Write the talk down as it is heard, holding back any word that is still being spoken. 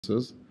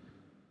is.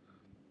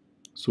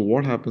 So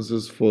what happens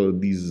is for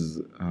these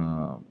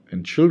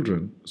in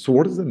children. So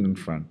what is an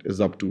infant?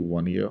 Is up to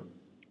 1 year.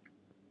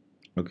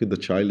 Okay, the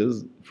child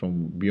is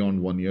from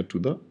beyond 1 year to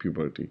the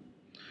puberty.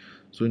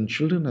 So in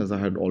children, as I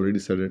had already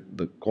said it,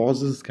 the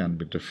causes can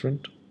be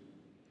different.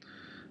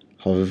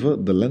 However,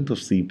 the length of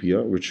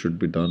CPR which should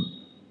be done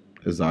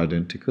is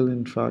identical,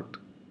 in fact,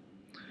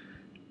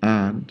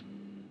 and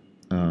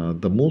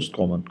the most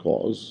common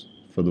cause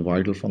for the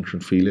vital function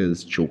failure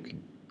is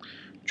choking.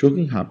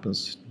 Choking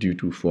happens due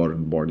to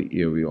foreign body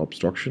airway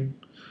obstruction,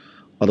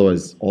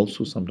 otherwise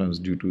also sometimes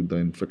due to the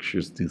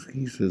infectious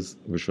diseases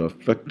which are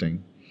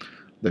affecting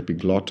the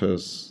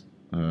epiglottis,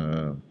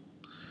 the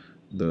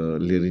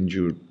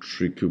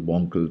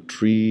laryngotracheobronchial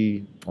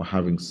tree, or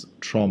having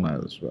trauma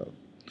as well.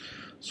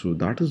 So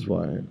that is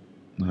why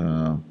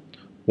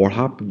what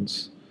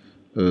happens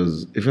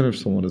is even if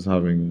someone is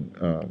having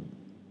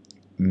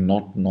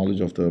not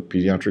knowledge of the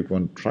pediatric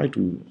one, try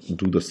to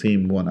do the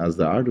same one as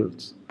the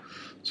adults.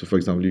 So for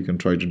example, you can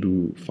try to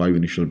do 5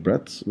 initial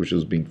breaths, which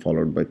is being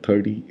followed by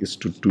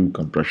 30:2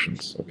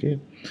 compressions, okay,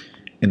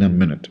 in a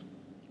minute.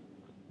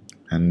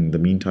 And in the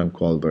meantime,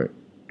 call the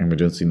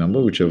emergency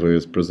number, whichever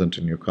is present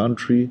in your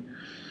country,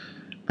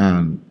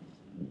 and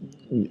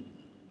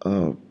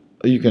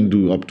you can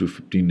do up to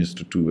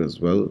 15:2 as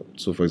well.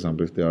 So for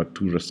example, if there are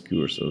 2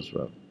 rescuers as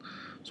well.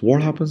 So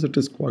what happens, it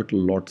is quite a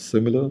lot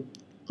similar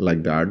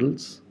like the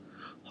adults.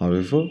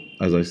 However,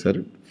 as I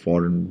said,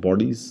 foreign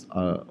bodies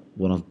are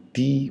one of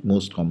the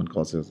most common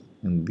causes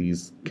in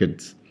these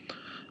kids,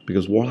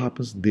 because what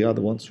happens, they are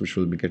the ones which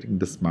will be getting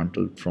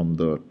dismantled from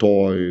the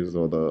toys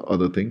or the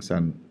other things,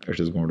 and it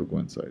is going to go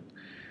inside.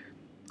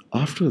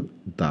 After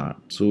that,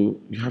 so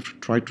you have to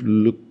try to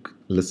look,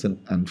 listen,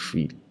 and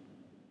feel,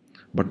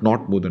 but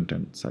not more than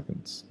 10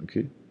 seconds.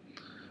 Okay,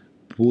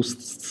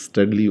 post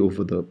steadily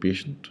over the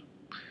patient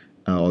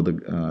or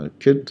the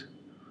kid.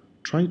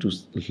 Try to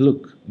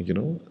look,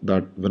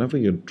 that whenever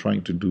you're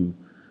trying to do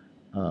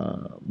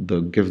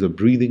the give the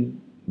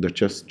breathing, the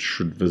chest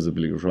should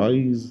visibly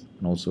rise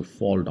and also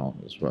fall down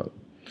as well.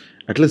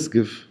 At least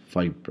give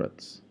 5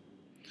 breaths.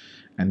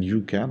 And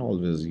you can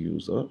always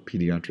use a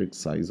pediatric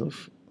size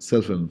of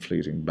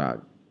self-inflating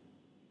bag.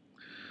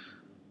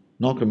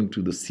 Now coming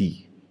to the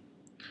C.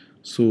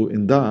 So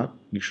in that,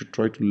 you should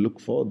try to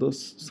look for the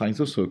signs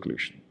of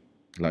circulation,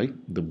 like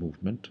the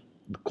movement,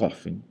 the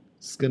coughing,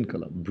 skin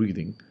color,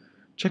 breathing.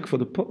 Check for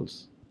the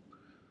pulse.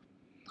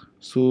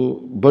 So,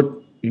 but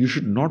you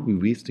should not be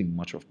wasting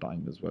much of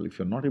time as well. If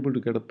you're not able to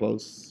get a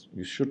pulse,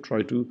 you should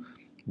try to,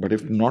 but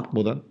if not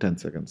more than 10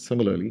 seconds.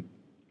 Similarly,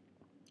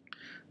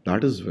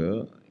 that is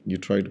where you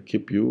try to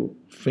keep your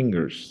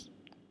fingers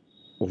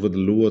over the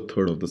lower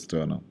third of the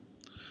sternum,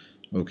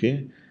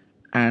 okay?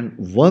 And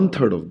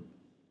 1/3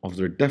 of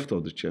the depth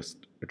of the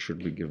chest, it should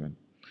be given.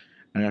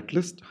 And at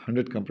least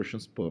 100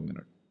 compressions per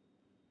minute.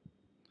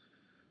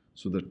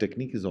 So the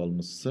technique is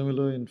almost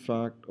similar, in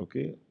fact,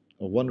 okay?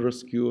 One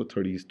rescuer,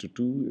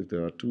 30:2. If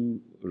there are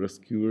 2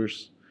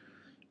 rescuers,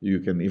 you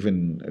can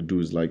even do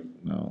is like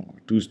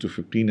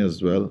 2:15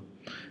 as well.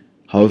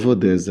 However,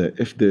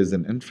 if there's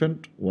an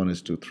infant,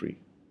 1:3.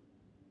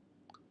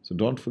 So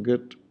don't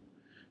forget,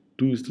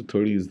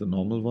 2:30 is the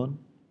normal one,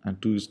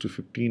 and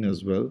 2:15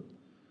 as well.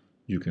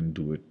 You can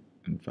do it,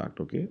 in fact,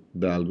 okay?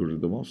 The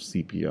algorithm of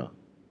CPR.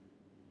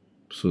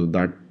 So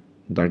that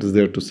is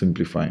there to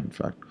simplify, in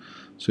fact.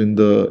 So in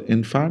the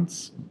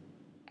infants,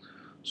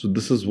 so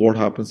this is what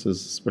happens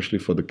is especially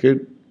for the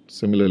kid.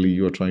 Similarly,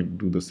 you are trying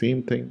to do the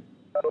same thing.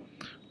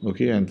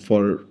 Okay, and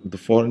for the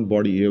foreign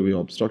body airway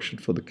obstruction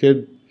for the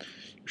kid,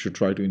 you should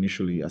try to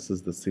initially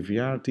assess the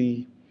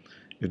severity.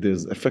 If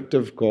there's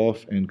effective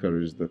cough,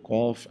 encourage the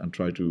cough and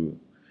try to,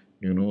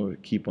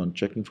 keep on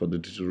checking for the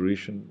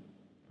deterioration.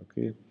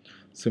 Okay.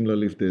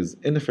 Similarly, if there's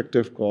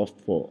ineffective cough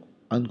for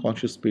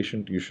unconscious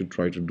patient, you should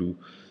try to do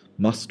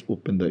must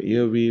open the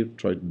airway,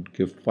 try to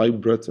give 5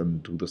 breaths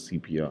and do the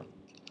CPR.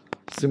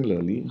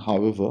 Similarly,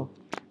 however,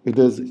 if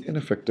there's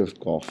ineffective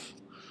cough,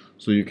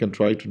 so you can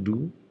try to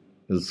do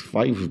is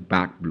 5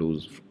 back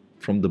blows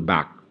from the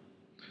back,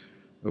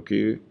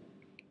 okay,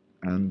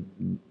 and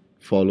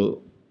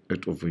follow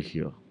it over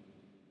here.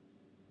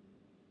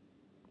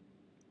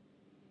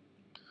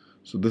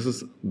 So this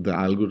is the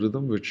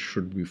algorithm which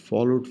should be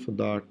followed for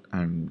that.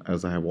 And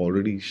as I have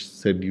already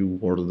said you,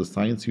 what are the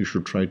signs you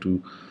should try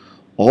to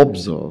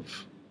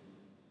observe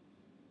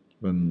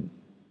when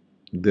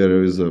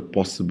there is a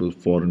possible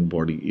foreign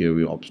body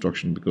airway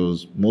obstruction,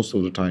 because most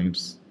of the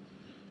times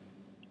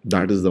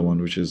that is the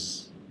one which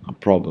is a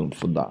problem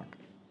for that.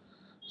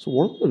 So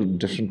what are the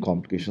different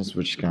complications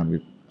which can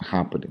be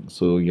happening?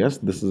 So yes,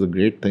 this is a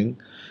great thing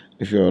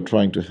if you are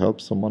trying to help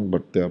someone,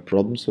 but there are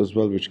problems as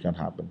well which can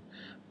happen.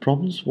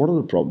 Problems, what are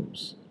the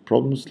problems?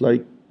 Problems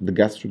like the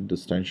gastric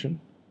distension,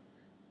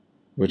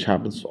 which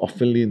happens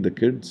oftenly in the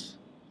kids.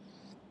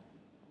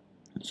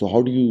 So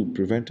how do you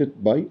prevent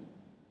it? By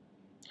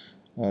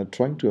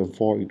trying to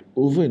avoid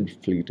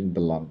overinflating the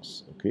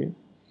lungs, okay?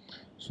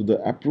 So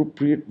the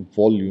appropriate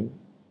volume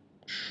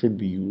should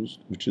be used,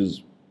 which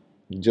is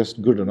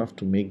just good enough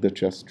to make the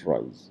chest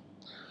rise.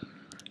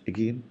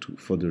 again,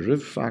 for the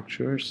rib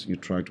fractures, you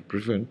try to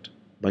prevent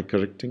by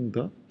correcting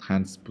the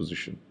hands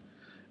position.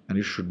 And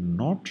you should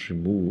not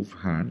remove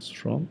hands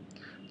from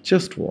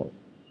chest wall.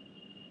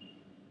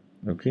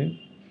 Okay?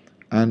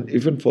 And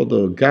even for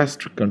the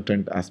gastric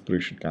content,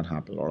 aspiration can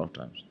happen a lot of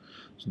times.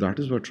 So that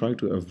is why try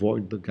to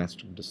avoid the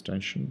gastric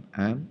distension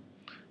and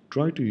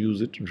try to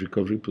use it in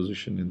recovery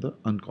position in the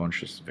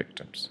unconscious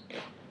victims.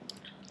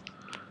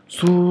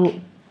 So,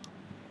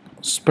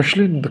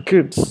 especially in the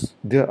kids,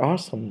 there are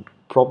some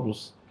problems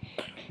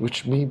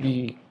which may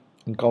be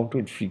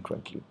encountered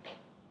frequently.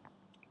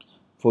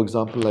 For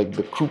example, like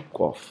the croup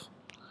cough.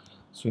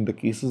 So, in the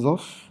cases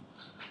of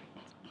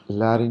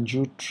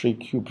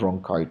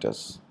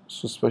laryngotracheobronchitis,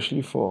 so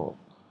especially for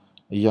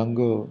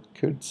younger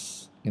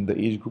kids in the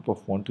age group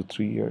of 1 to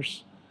 3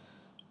 years,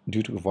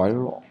 due to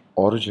viral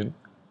origin,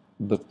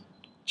 the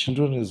kid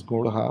is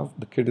going to have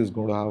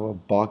a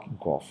barking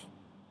cough.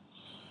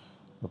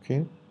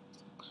 Okay,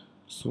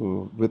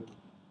 so with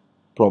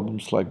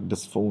problems like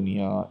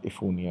dysphonia,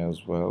 aphonia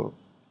as well.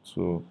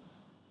 So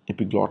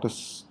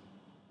epiglottis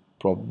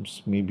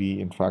problems may be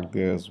in fact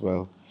there as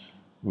well,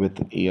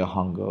 with air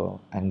hunger,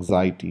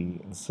 anxiety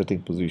in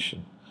sitting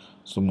position.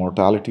 So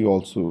mortality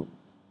also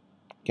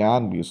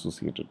can be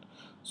associated.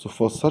 So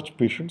for such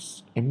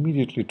patients,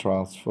 immediately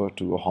transfer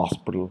to a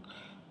hospital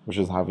which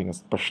is having a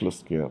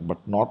specialist care,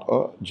 but not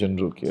a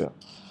general care.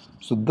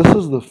 So this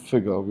is the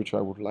figure which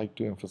I would like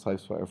to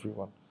emphasize for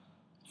everyone.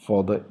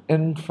 For the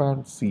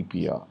infant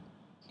CPR,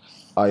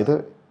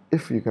 either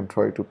if you can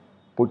try to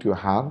put your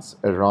hands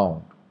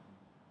around,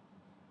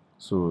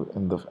 so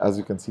as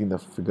you can see in the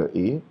figure A,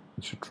 you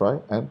should try,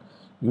 and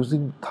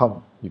using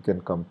thumb you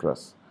can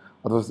compress.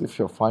 Otherwise, if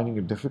you're finding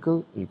it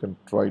difficult, you can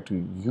try to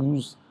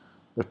use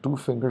the two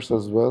fingers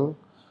as well.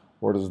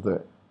 What is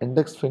the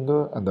index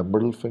finger and the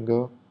middle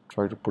finger?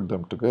 Try to put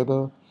them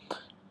together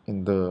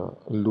in the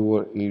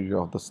lower area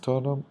of the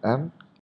sternum and